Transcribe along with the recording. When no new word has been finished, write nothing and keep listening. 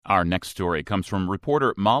Our next story comes from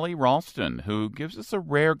reporter Molly Ralston, who gives us a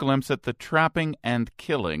rare glimpse at the trapping and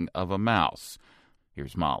killing of a mouse.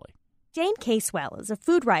 Here's Molly. Jane Casewell is a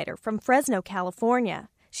food writer from Fresno, California.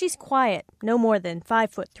 She's quiet, no more than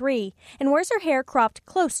 5'3", and wears her hair cropped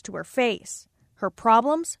close to her face. Her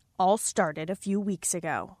problems all started a few weeks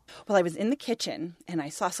ago. Well, I was in the kitchen, and I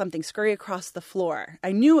saw something scurry across the floor.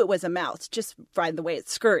 I knew it was a mouse, just by the way it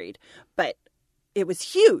scurried, but it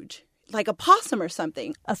was huge, like a possum or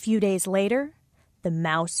something. A few days later, the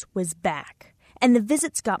mouse was back, and the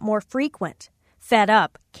visits got more frequent. Fed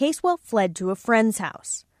up, Casewell fled to a friend's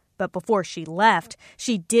house. But before she left,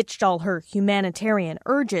 she ditched all her humanitarian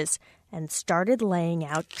urges and started laying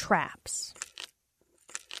out traps.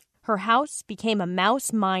 Her house became a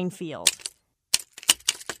mouse minefield.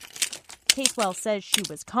 Casewell says she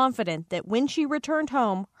was confident that when she returned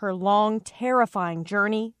home, her long, terrifying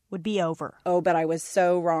journey would be over. Oh, but I was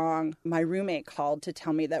so wrong. My roommate called to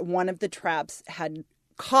tell me that one of the traps had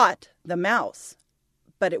caught the mouse,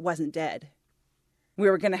 but it wasn't dead. We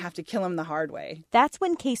were going to have to kill him the hard way. That's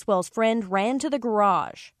when Casewell's friend ran to the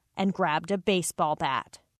garage and grabbed a baseball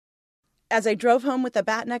bat. As I drove home with the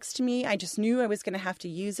bat next to me, I just knew I was going to have to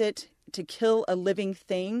use it to kill a living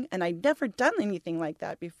thing, and I'd never done anything like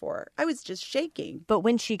that before. I was just shaking. But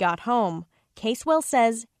when she got home, Casewell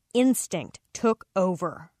says instinct took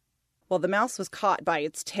over. Well, the mouse was caught by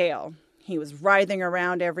its tail. He was writhing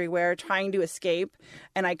around everywhere, trying to escape,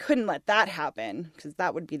 and I couldn't let that happen, because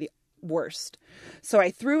that would be the worst. So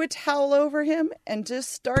I threw a towel over him and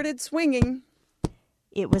just started swinging.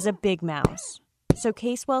 It was a big mouse, so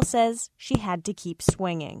Casewell says she had to keep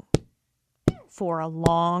swinging. For a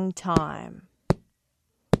long time.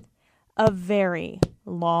 A very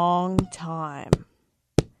long time.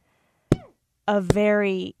 A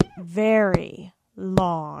very, very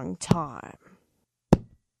long time.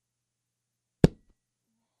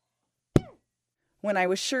 When I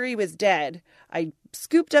was sure he was dead, I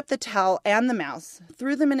scooped up the towel and the mouse,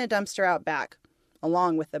 threw them in a dumpster out back,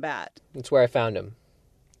 along with the bat. That's where I found him.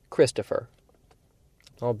 Christopher.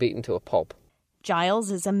 All beaten to a pulp.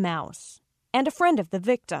 Giles is a mouse, and a friend of the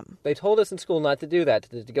victim. They told us in school not to do that,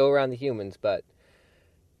 to go around the humans, but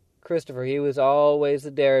Christopher, he was always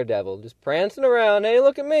the daredevil, just prancing around. Hey,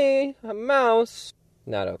 look at me, a mouse.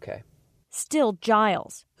 Not okay. Still,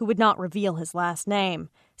 Giles, who would not reveal his last name,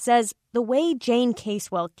 says the way Jane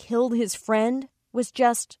Casewell killed his friend was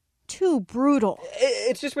just too brutal.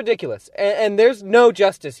 It's just ridiculous, and there's no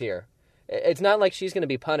justice here. It's not like she's going to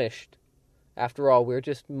be punished. After all, we're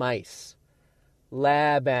just mice,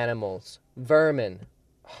 lab animals, vermin,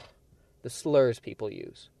 the slurs people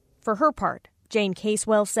use. For her part, Jane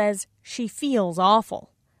Casewell says she feels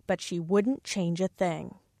awful, but she wouldn't change a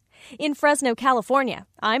thing. In Fresno, California,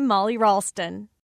 I'm Molly Ralston.